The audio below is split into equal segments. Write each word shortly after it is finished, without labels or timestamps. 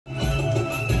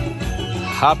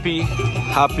happy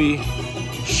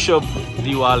Shubh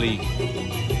Diwali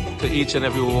to each and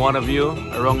every one of you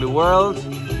around the world,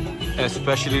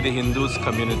 especially the Hindus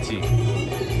community.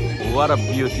 What a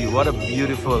beauty, what a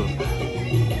beautiful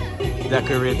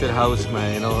decorated house,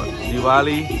 man. You know,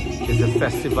 Diwali is the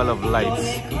festival of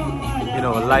lights. You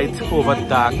know, light over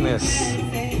darkness.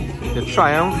 The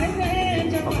triumph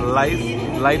of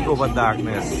light over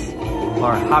darkness.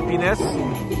 Or happiness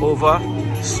over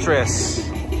stress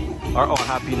or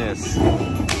unhappiness.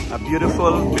 A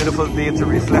beautiful, beautiful day to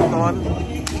reflect on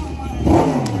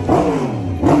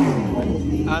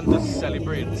and to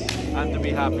celebrate and to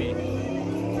be happy.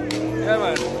 Yeah,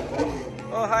 man.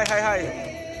 Oh, hi.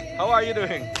 How are you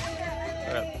doing?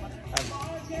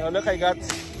 Now look, I got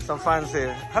some fans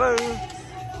here. Hello.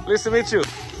 Pleased to meet you.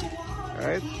 All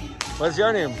right. What's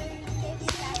your name?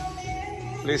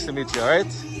 Pleased to meet you. All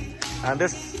right. And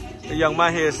this the young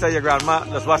man here said your grandma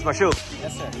just washed my shoe.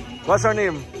 Yes, sir. What's her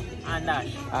name?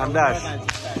 Andash. Andash.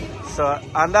 So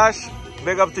Andash,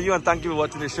 big up to you and thank you for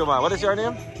watching the show, man. What is your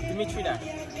name? Dimitri Dash.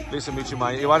 Pleased to meet you,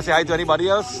 man. You want to say hi to anybody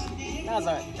else? That's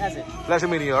all right. That's it. Pleasure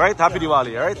meeting you, alright? Happy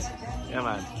Diwali, alright? Yeah,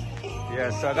 man.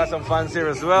 Yeah, so I got some fans here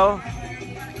as well.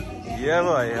 Yeah,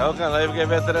 boy. How can life get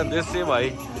better than this,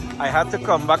 boy? I had to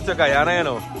come back to Guyana, you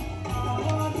know,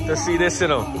 to see this, you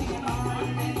know.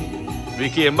 We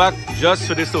came back just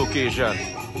for this occasion,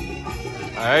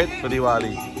 alright, for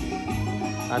Diwali.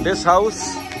 And this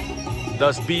house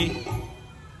does be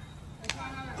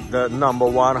the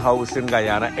 #1 house in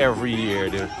Guyana every year.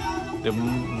 The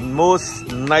most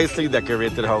nicely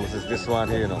decorated house is this one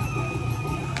here, you know.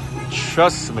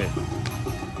 Trust me.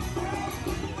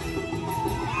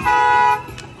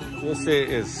 You say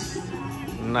it's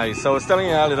nice. So I was telling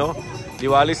you all, you know,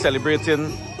 Diwali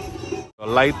celebrating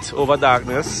light over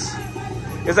darkness.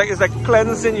 It's like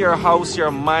cleansing your house,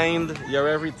 your mind, your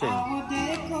everything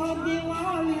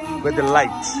with the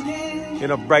light. You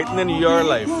know, brightening your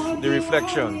life, the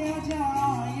reflection.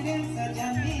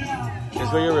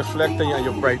 It's where you reflect and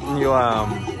you brighten your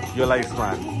life,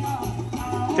 man.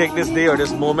 Take this day or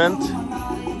this moment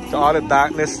to all the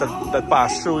darkness that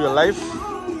passed through your life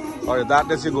or the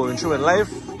darkness you're going through in life.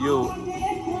 You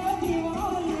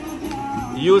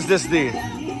use this day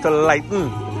to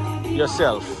lighten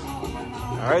yourself.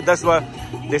 All right, that's what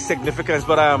the significance.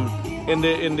 But in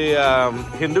the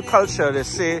Hindu culture, they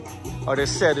say or they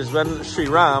said is when Sri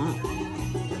Ram,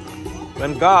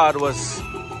 when God was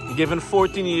given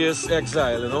 14 years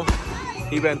exile, you know,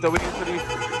 he went away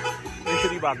into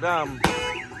the Baghdad.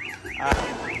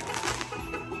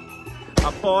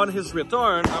 Upon his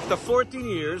return, after 14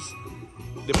 years,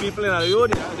 the people in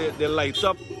Ayodhya they light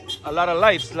up a lot of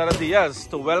lights, a lot of diyas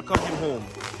to welcome him home.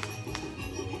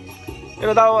 You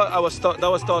know, that was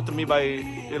taught to me by,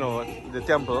 you know, the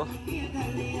temple.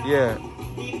 Yeah.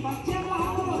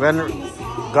 When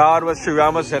God was Sri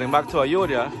Ram was heading back to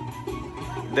Ayodhya,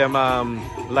 them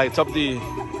light up the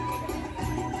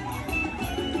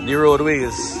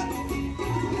roadways.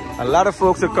 A lot of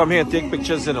folks would come here and take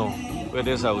pictures, you know, with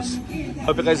this house.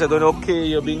 Hope you guys are doing okay,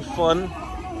 you're being fun,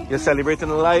 you're celebrating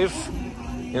life.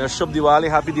 You know, Shubh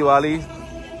Diwali, happy Diwali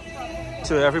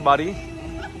to everybody,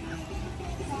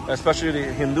 especially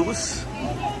the Hindus.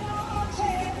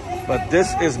 But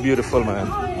this is beautiful, man.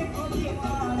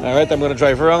 All right, I'm going to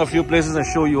drive around a few places and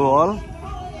show you all.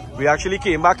 We actually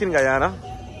came back in Guyana.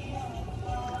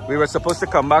 We were supposed to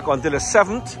come back until the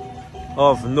 7th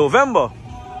of November.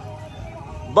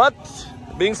 But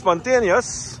being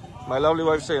spontaneous, my lovely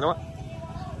wife said, you know what?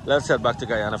 Let's head back to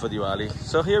Guyana for Diwali.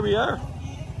 So here we are.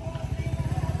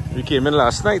 We came in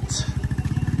last night.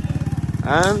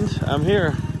 And I'm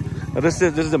here. Now this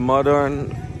is the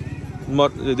modern,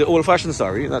 the old-fashioned,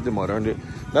 sorry, not the modern.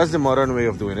 That's the modern way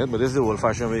of doing it, but this is the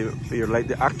old-fashioned way. You light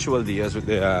the actual diyas with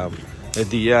the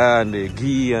diya and the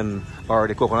ghee and or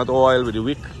the coconut oil with the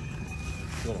wick.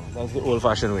 You know, that's the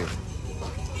old-fashioned way.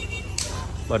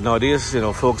 But nowadays, you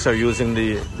know, folks are using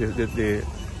the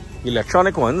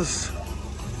electronic ones.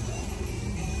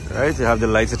 Right? You have the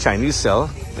lights, the Chinese sell.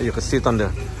 You can see it on the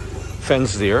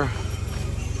fence there.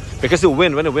 Because the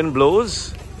wind, when the wind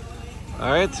blows,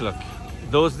 all right, look,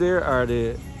 those there are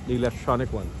the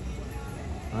electronic ones.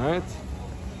 All right,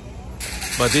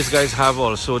 but these guys have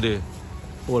also the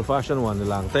old-fashioned one, the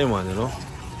long time one, you know.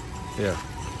 Yeah,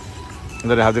 and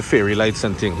then they have the fairy lights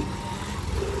and thing.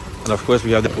 And of course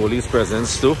we have the police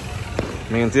presence too,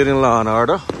 maintaining law and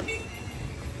order.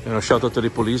 You know, shout out to the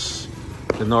police,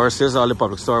 the nurses, all the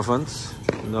public servants,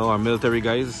 you know, our military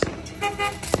guys.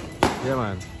 Yeah,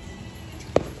 man.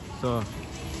 So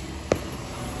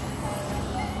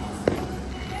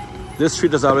this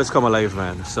street has always come alive,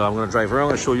 man. So I'm gonna drive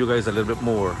around and show you guys a little bit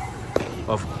more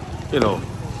of you know,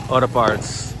 other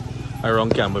parts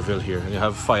around Camberville here. And you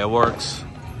have fireworks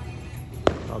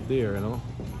up there, you know.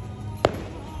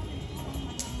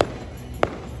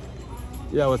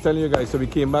 Yeah, I was telling you guys, so we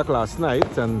came back last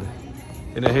night, and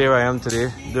you know, here I am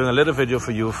today doing a little video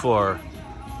for you for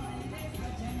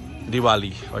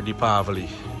Diwali or Deepavali.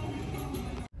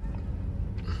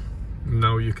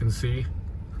 Now you can see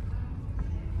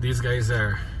these guys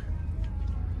are,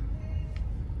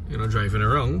 you know, driving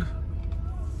around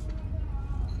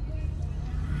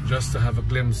just to have a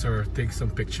glimpse or take some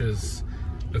pictures.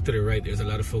 Look to the right, there's a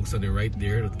lot of folks on the right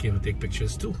there that came to take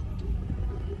pictures too.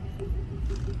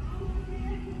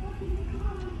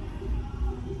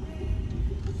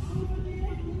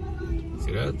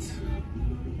 See that?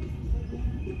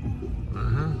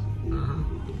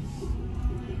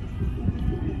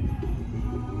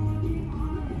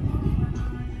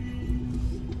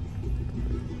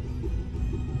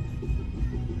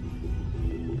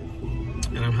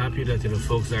 And I'm happy that, you know,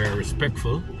 folks are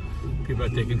respectful. People are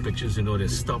taking pictures, you know, they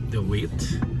stop, they wait,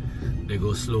 they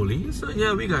go slowly. So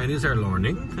yeah, we Guyanese are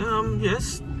learning,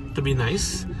 yes, to be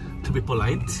nice, to be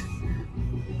polite.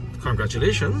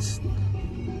 Congratulations.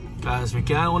 Because we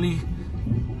can't only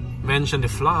mention the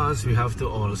flaws, we have to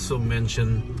also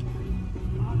mention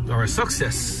our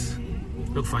success.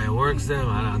 Look, fireworks there,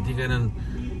 man. I think I can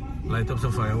light up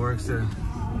some fireworks there.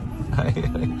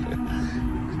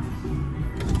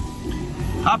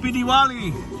 Happy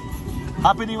Diwali!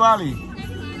 Happy Diwali!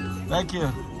 Thank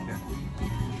you.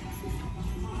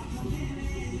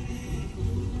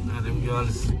 And them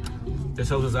girls, this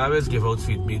house always give out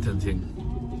sweet meat and thing.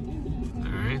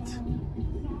 Alright?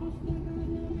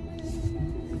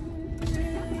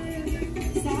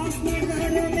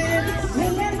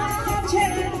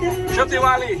 Shub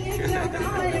Diwali!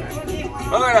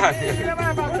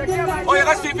 Oh, you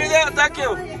got sweet meat there? Thank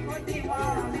you!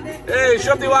 Hey,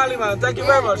 Shub Diwali, man. Thank you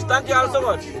very much. Thank you all so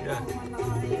much. Yeah.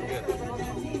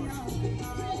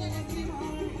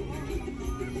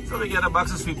 So we get a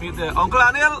box of sweet meat there. Uncle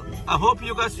Anil, I hope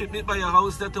you got sweet meat by your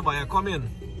house there to buy a come in.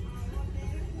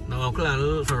 Now, Uncle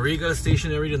Anil from Regal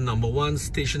Stationery, the #1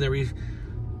 stationery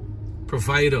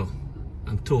provider.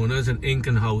 And toners and ink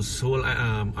and household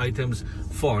items,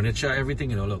 furniture, everything,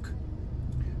 you know, look.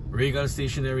 Regal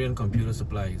Stationery and computer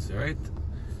supplies, alright?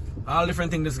 All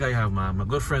different things this guy have, man. My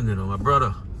good friend, you know, my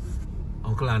brother,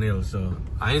 Uncle Anil. So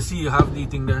I see you have the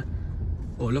thing there.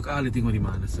 Oh, look all the thing with the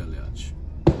man sell there.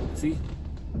 See?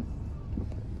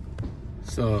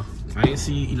 So I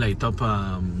see he light up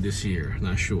this year,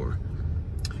 not sure.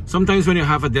 Sometimes when you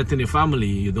have a death in the family,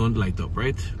 you don't light up,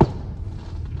 right?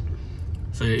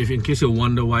 So if in case you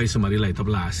wonder why somebody light up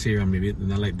last year and maybe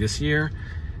not like this year,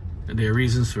 there are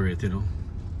reasons for it, you know.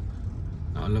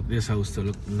 Now look, this house to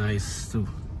look nice too.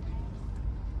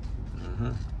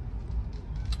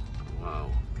 Wow,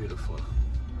 beautiful.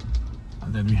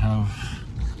 And then we have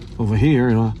over here,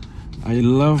 you know, I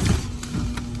love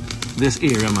this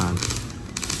area, man.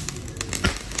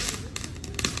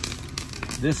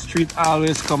 This street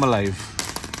always come alive.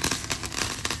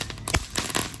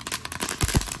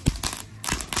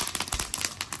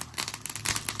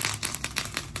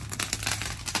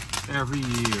 Every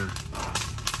year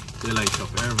they light up,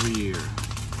 every year.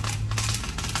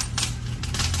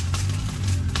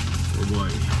 Oh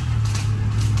boy.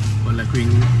 But like we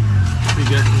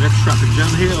get traffic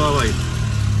jam here, or what?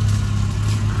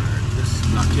 This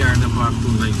backyard in the park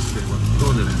too nice there. What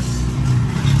all of this?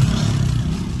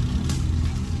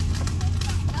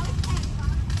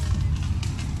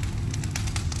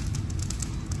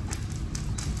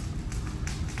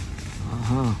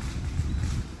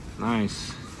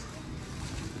 Nice.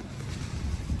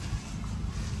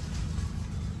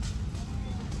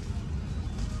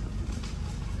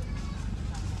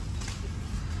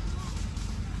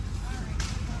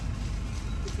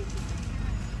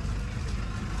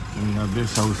 And we have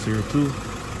this house here too.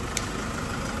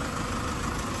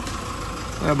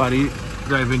 Everybody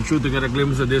driving through to get a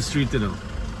glimpse of this street, you know.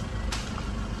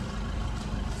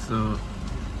 So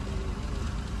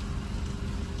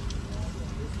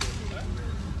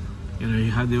you know,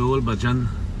 you had the old bhajan.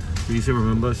 We used to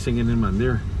remember singing in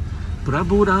Mandir.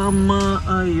 Prabhu Rama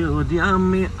Ayodhya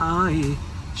mein aaye,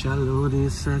 chalo re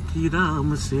sakhi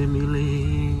Ram se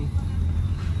mile.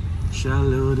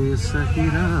 Chalo re sakhi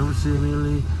Ram se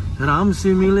mile. Ram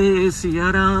se mile,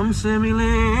 Siya Ram se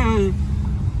mile.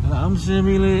 Ram se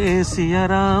mile, Siya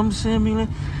Ram se mile.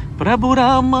 Prabhu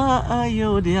Rama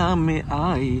Ayodhya mein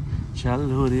aaye,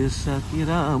 chalo re sakhi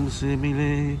Ram se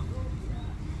mile.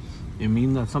 It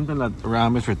means that something that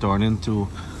Ram is returning to,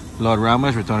 Lord Rama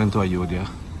is returning to Ayodhya.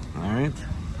 Alright?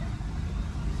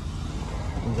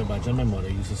 It's a bhajan my mother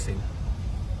used to sing.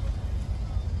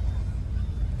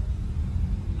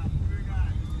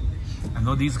 I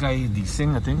know these guys, they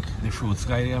sing, I think, the fruits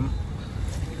guy,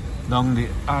 down the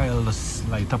aisle, just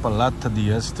light up a lot of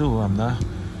dias too. I'm not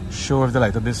sure if they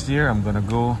light up this year. I'm gonna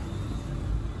go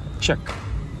check.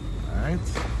 Alright.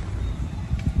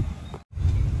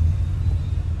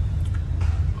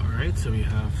 Alright, so we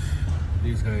have,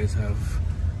 these guys have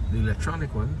the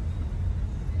electronic one.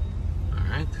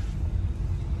 Alright.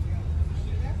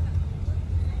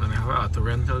 And I have auto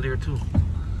rental there too.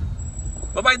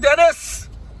 Bye-bye, Dennis!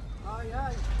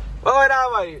 Bye-bye now,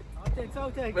 mate.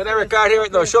 When I record here,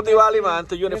 no, Shub Diwali, man,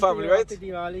 to you and the family, right? Happy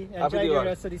Diwali. Happy Enjoy Diwali. the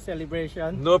rest of the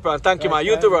celebration. No problem. Thank you, man.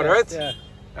 You too, brother, right? Yeah.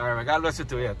 Alright, man. God bless you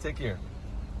too. Yeah, take care.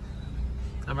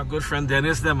 I'm a good friend,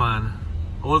 Dennis, there, man.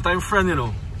 Old-time friend, you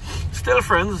know. Still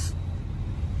friends.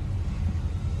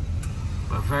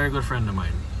 But a very good friend of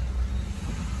mine.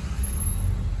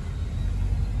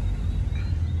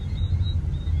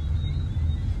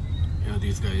 You know,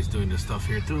 these guys doing the stuff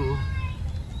here too.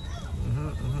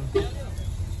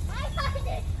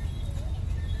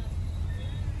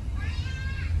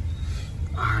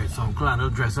 Alright, so I'm glad I'll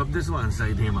dress up this one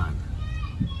side here, man.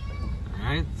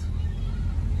 Alright.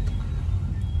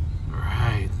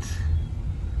 Right.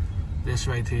 This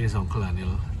right here is Uncle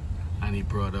Anil and his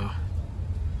brother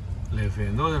live here.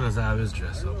 No one does have his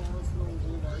dress up.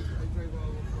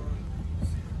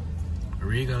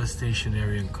 Regal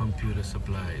stationery and computer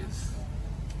supplies.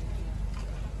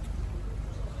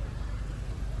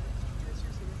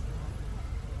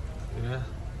 Yeah.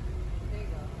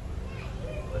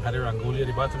 I had a rangoli at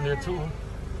the bottom there too.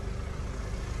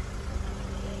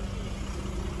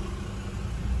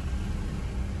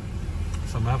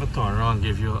 So I'm gonna have a turn around,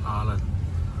 give you all a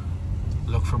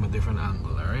look from a different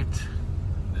angle, alright?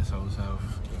 This house have,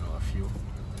 you know, a few.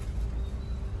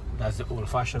 That's the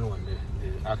old-fashioned one,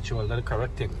 the actual, the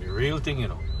correct thing, the real thing, you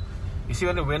know. You see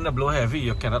when the wind blow heavy,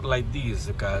 you cannot light these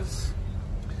because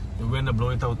the wind blow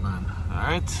it out, man.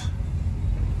 Alright?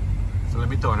 So let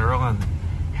me turn around and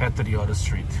head to the other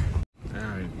street.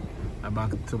 Alright, I'm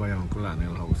back to my Uncle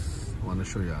Anil house. I want to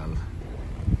show you all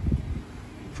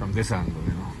from this angle,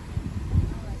 you know.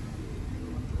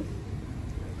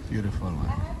 Beautiful,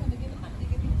 man.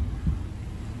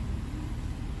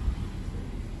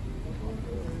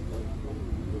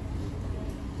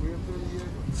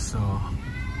 So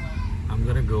I'm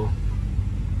gonna go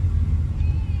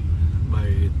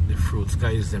by the fruits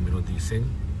guys, them, you know, these thing,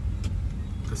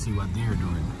 to see what they're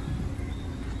doing.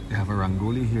 They have a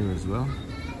rangoli here as well,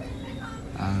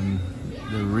 and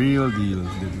the real deal,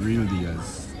 the real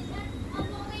dias.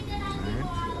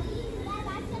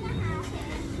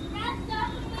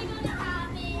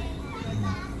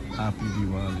 Happy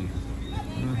Diwali.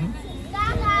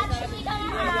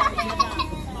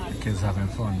 The kids having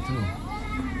fun too.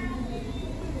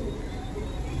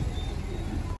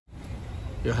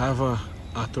 You have a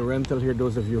auto rental here,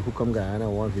 those of you who come Guyana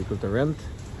and want vehicle to rent.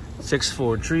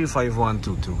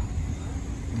 643-5122.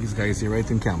 These guys here right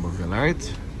in Campbellville,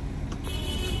 alright?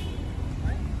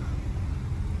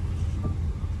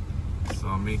 So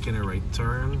I'm making a right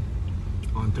turn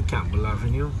onto Campbell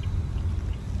Avenue.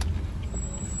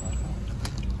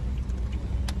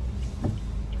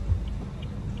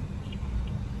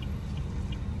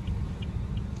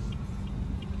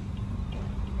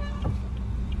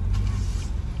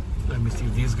 Let me see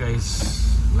if these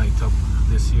guys light up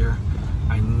this year.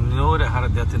 I know they had a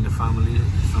death in the family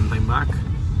sometime back.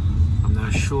 I'm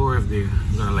not sure if they're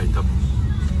gonna light up.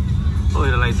 Oh,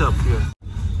 they light up here.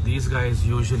 These guys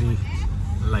usually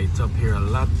light up here a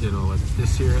lot, you know, but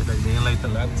this year like they ain't light a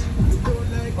lot.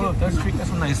 Oh, that street,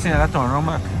 that's a nice thing. That's on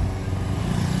Romac.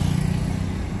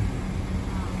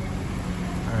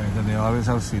 Alright, then they always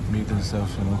have sweet meat and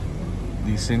stuff, you know.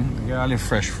 These things, they get all the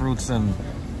fresh fruits and,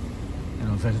 you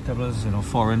know, vegetables, you know,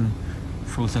 foreign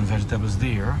fruits and vegetables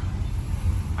there.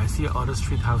 I see other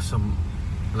street have some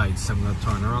lights. I'm gonna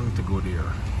turn around to go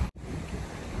there.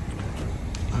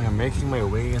 I am making my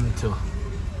way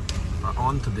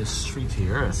onto this street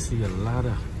here. I see a lot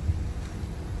of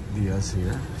dias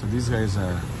here. So these guys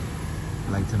are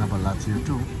lighting up a lot here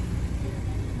too.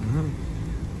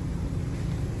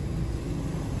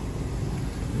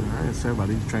 Alright, so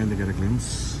everybody trying to get a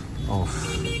glimpse of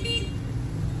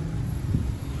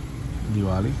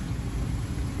Diwali.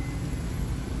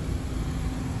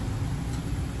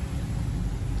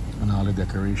 And all the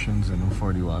decorations, you know,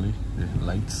 for Diwali, the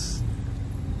lights.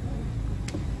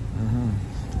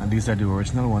 And these are the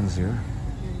original ones here.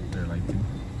 They're lighting.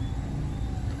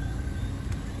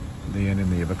 They and the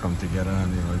neighbor come together,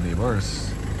 and you know, the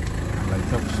neighbors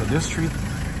light up. So this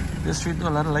street do a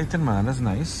lot of lighting, man. That's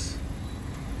nice.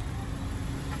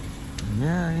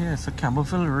 Yeah. So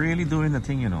Campbellville really doing the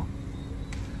thing, you know.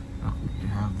 Oh, you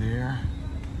have have there.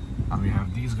 And we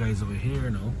have these guys over here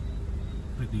now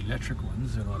with the electric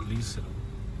ones, you know, at least you know,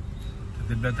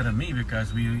 they did better than me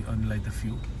because we only light a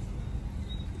few.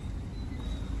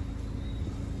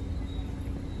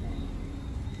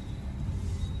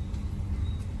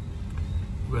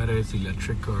 Whether it's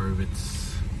electric or if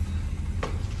it's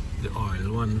the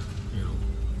oil one, you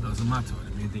know, doesn't matter.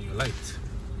 The main thing you light.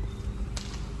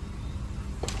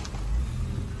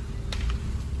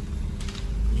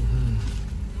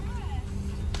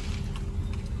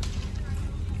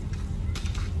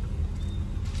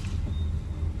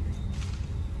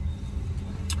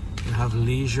 You have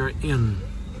Leisure Inn,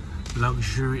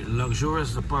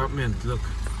 luxurious apartment. Look,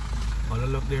 all the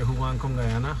look there who want to come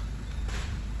Guyana.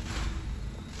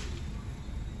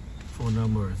 Phone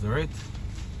numbers, alright?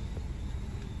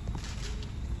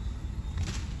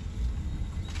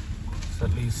 So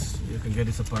at least you can get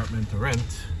this apartment to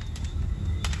rent.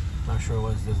 Not sure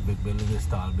what's this big building, this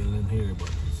tall building here,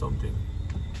 but something.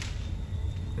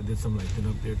 They did some lighting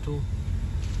up there too.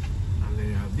 And then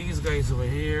you have these guys over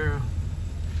here.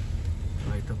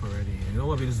 Light up already. You know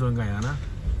what we just do in Guyana?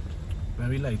 When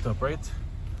we light up, right?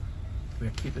 We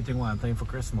keep the thing one time for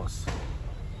Christmas.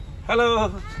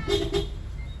 Hello!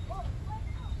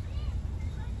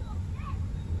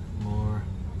 More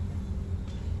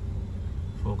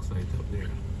folks light up there.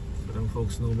 So them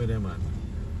folks know me there, man.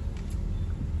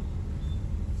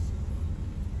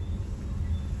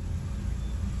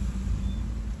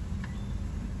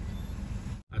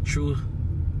 Through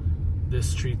this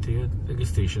street here, I think it's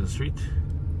Station Street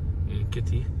in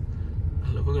Kitty.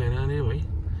 Look what's going on anyway.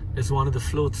 It's one of the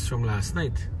floats from last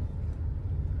night.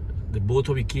 The boat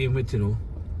we came with, you know.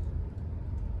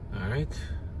 Alright.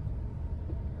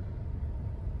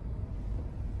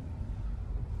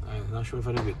 I'm not sure if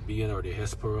I did with Bean or the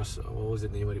Hesperus, or what was the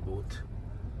name of the boat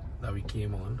that we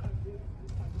came on.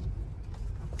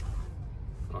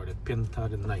 Or the Pinta,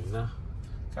 the Nina.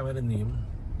 Can't remember the name.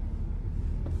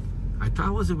 I thought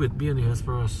it was with Bean and the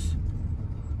Hesperus.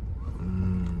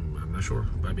 I'm not sure,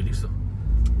 but I believe so.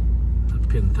 The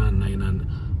Pinta, Nina.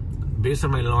 And based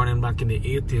on my learning back in the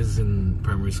 80s in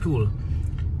primary school,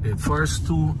 the first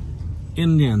two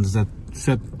Indians that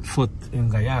set foot in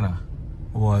Guyana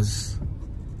was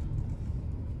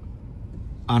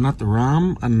Anat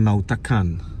Ram and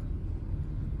Nautakan.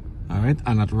 Alright,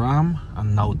 Anat Ram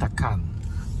and Nautakan.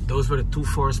 Those were the two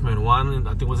first men. One,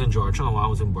 I think, was in Georgia, and one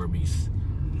was in Berbice.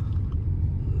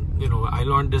 You know, I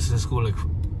learned this in school like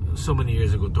so many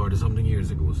years ago, 30 something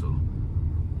years ago, so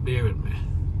bear with me.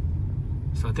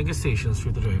 So I think it's Station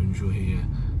Street to driving through here.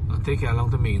 I'll take you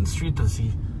along the main street and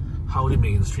see how the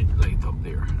main street light up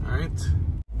there. Alright.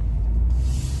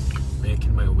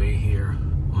 Making my way here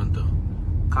onto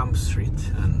Camp Street,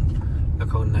 and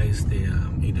look how nice the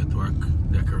e-network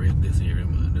decorate this area,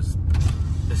 man.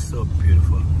 It's so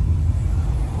beautiful.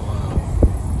 Wow.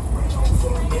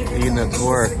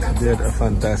 E-network did a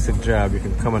fantastic job. You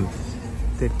can come and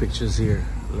take pictures here.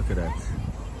 Look at that.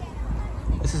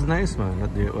 This is nice, man,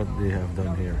 what they have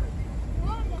done here.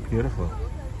 Beautiful.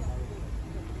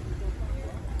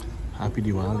 Happy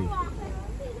Diwali.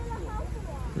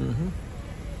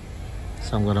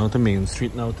 So I'm going down to Main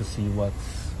Street now to see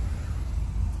what's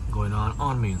going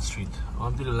on Main Street.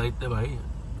 Onto the light there, by.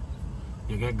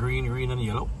 You get green, and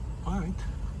yellow. Alright.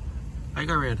 I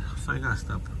got red, so I gotta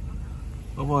stop.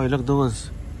 Oh boy, look, those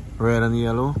red and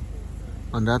yellow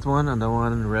on that one, and the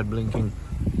one red blinking.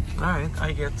 Alright,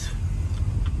 I get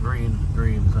green,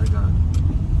 so I got it.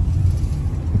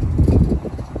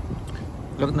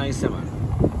 Look nice, man.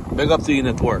 Big up to you,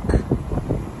 network.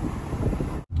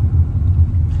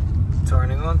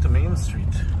 Turning on to Main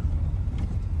Street.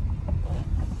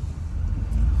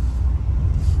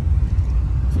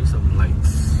 See some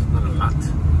lights, not a lot,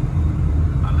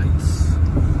 but lights.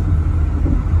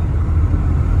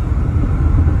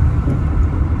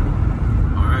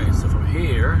 Alright, so from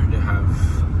here they have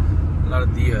a lot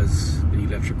of dias, the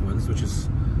electric ones, which is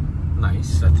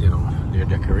nice that, you know, they're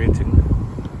decorating.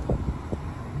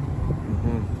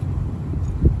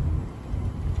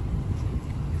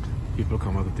 People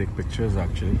come out to take pictures,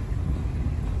 actually.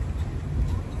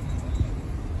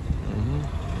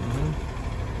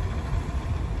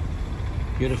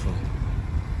 Beautiful.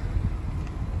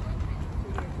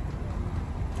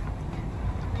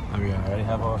 And we already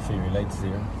have our fairy lights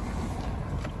there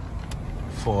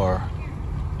for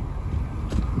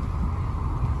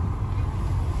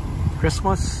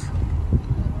Christmas.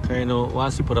 Okay, you know,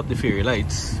 once you put up the fairy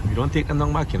lights, you don't take them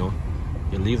down back, you know.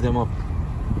 You leave them up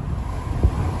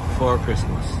for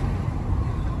Christmas.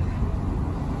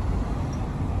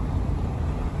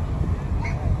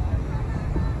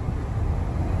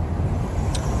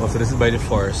 But So this is by the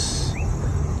First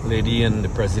Lady and the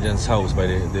President's house, by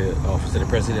the office of the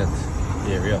President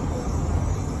area.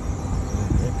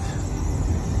 Right.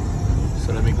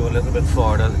 So let me go a little bit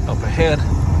further up ahead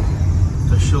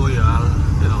to show y'all,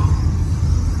 you know,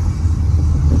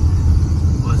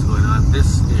 what's going on in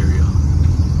this area.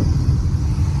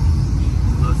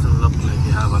 Doesn't look like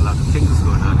you have a lot of things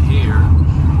going on here.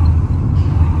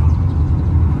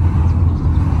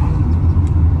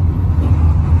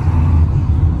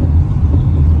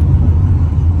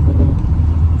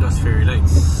 Fairy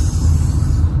lights.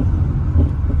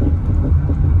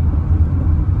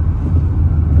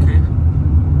 Okay.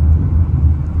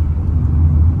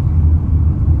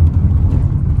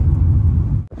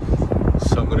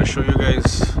 So I'm going to show you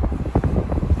guys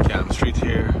Cam Street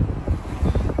here,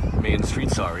 Main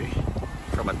Street, sorry,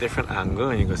 from a different angle,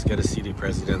 and you guys get to see the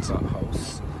President's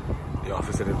house, the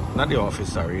office of the, not the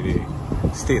office, sorry, the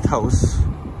State House.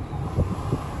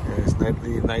 Yeah, it's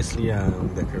nicely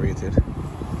decorated.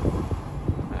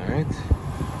 Right.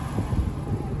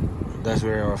 That's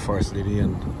where our First Lady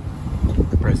and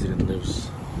the President lives,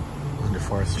 and the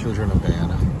first children of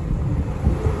Guyana.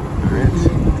 Alright.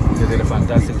 They did a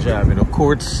fantastic job, you know.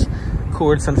 Courts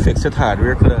and fix-it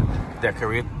hardware could have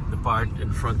decorate the part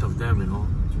in front of them, you know.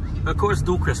 Of course,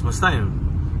 do Christmas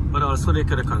time, but also they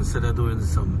could have considered doing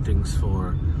some things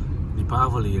for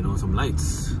Diwali, you know, some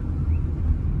lights.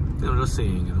 You know, just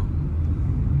saying, you know.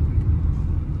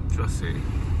 Just saying.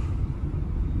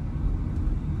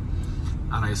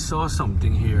 And I saw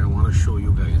something here I want to show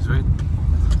you guys, right?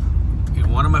 In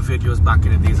one of my videos back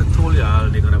in the days, I told y'all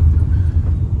they're gonna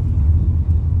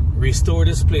restore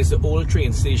this place, the old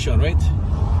train station, right?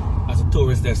 As a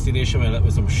tourist destination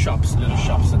with some shops, little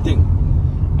shops and things.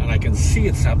 And I can see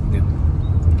it's happening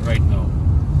right now.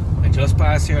 I just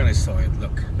passed here and I saw it,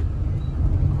 look.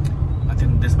 I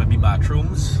think this might be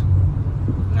bathrooms,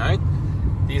 right?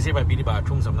 These here might be the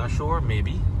bathrooms, I'm not sure,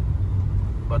 maybe.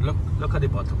 But look at the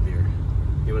bottom there.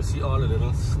 You will see all the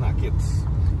little snackets.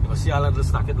 You will see all the little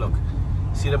snacket. Look,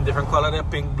 see them different color there,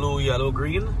 pink, blue, yellow,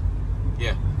 green.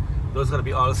 Yeah, those are gonna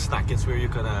be all snackets where you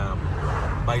can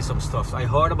buy some stuff. I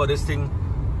heard about this thing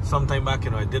sometime back. You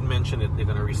know, I did mention it. They're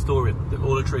gonna restore it, the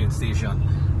old train station,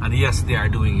 and yes, they are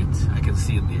doing it. I can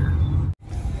see it there.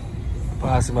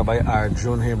 Passing by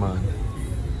Arjun here, man.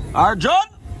 Arjun!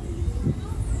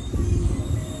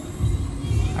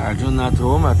 Arjun not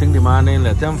home. I think the man ain't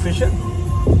let them fish it.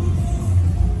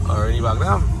 Already back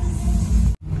down.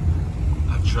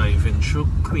 I'm driving through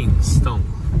Queenstown.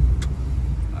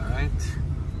 Alright.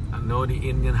 I know the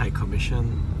Indian High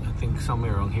Commission, I think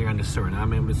somewhere around here in the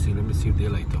Suriname Embassy. Let me see if they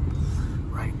light up.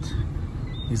 Right.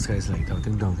 These guys light up. I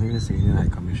think down here is the Indian High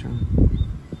Commission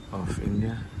of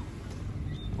India.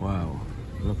 Wow.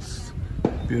 Looks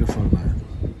beautiful, man.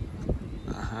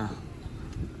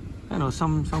 I know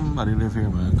somebody live here,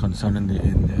 man, concerning the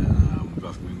Indian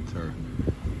government, or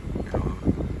you know.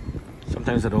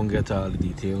 Sometimes I don't get all the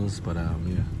details, but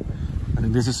yeah. I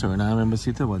think this is Suriname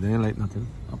Embassy too, but they ain't like nothing.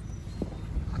 Oh.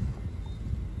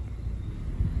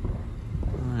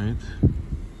 Alright.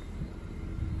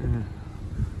 Yeah.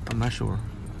 I'm not sure.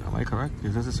 Am I correct?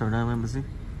 Is this a Suriname Embassy?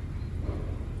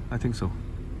 I think so.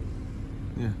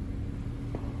 Yeah.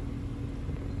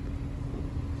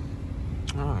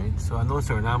 Alright, so I know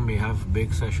Suriname may have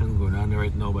big sessions going on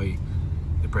right now by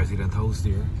the President House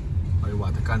there, or the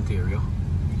Waterkant area.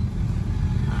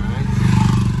 Alright.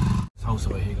 This house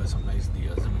over here got some nice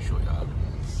deals. Let me show y'all.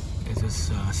 It's this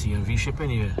CMV shipping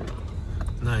here.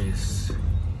 Nice.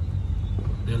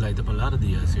 They light up a lot of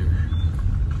deals here.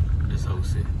 This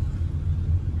house here.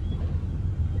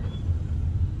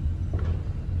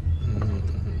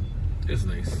 It's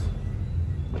nice.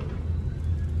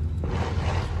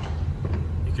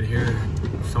 You can hear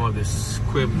some of this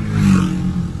squib. I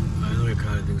don't know you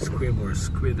call it squib or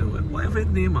squid or whatever it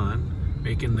name on.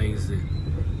 Making nice.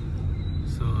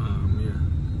 So yeah.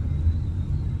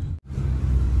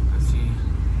 Let's see.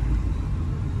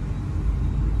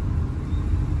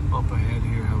 Up ahead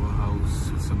here have a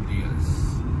house with some deals.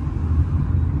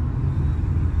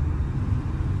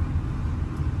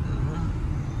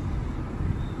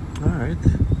 Alright.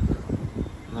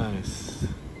 Nice.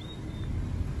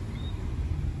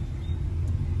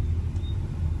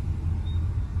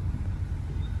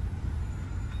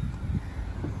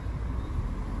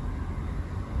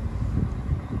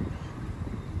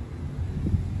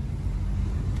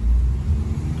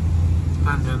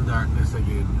 And then darkness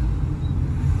again.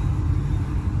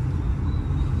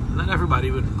 Not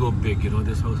everybody would go big, you know.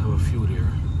 This house have a few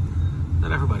there.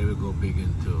 Not everybody would go big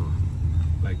into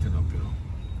lighting up, you know.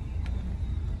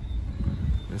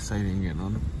 The siding, you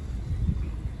know.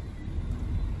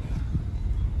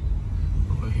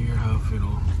 of, you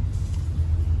know,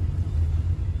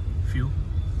 few.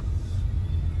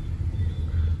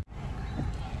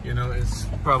 You know, it's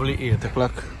probably 8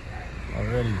 o'clock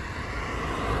already.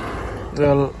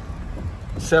 Well,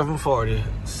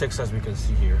 7:46 as we can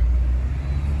see here.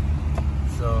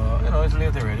 So, you know, it's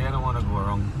late already. I don't want to go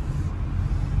around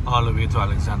all the way to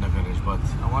Alexander Village, but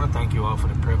I want to thank you all for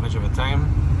the privilege of your time.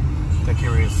 Take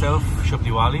care of yourself. Shub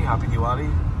Diwali, happy Diwali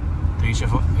to each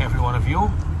and every one of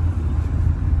you,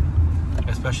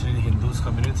 especially the Hindus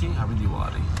community. Happy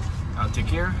Diwali. I'll take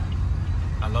care.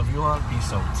 I love you all.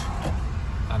 Peace out.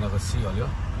 And I will see you all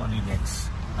on the next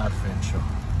adventure.